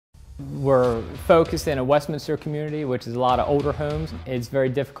We're focused in a Westminster community, which is a lot of older homes. It's very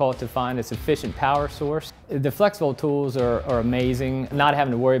difficult to find a sufficient power source. The FLEXVOLT tools are amazing. Not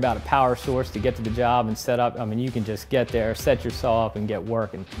having to worry about a power source to get to the job and set up. I mean, you can just get there, set your saw up and get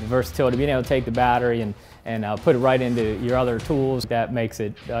working. The versatility, being able to take the battery and put it right into your other tools, that makes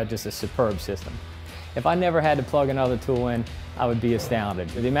it just a superb system. If I never had to plug another tool in, I would be astounded.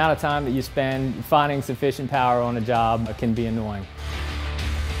 The amount of time that you spend finding sufficient power on a job can be annoying.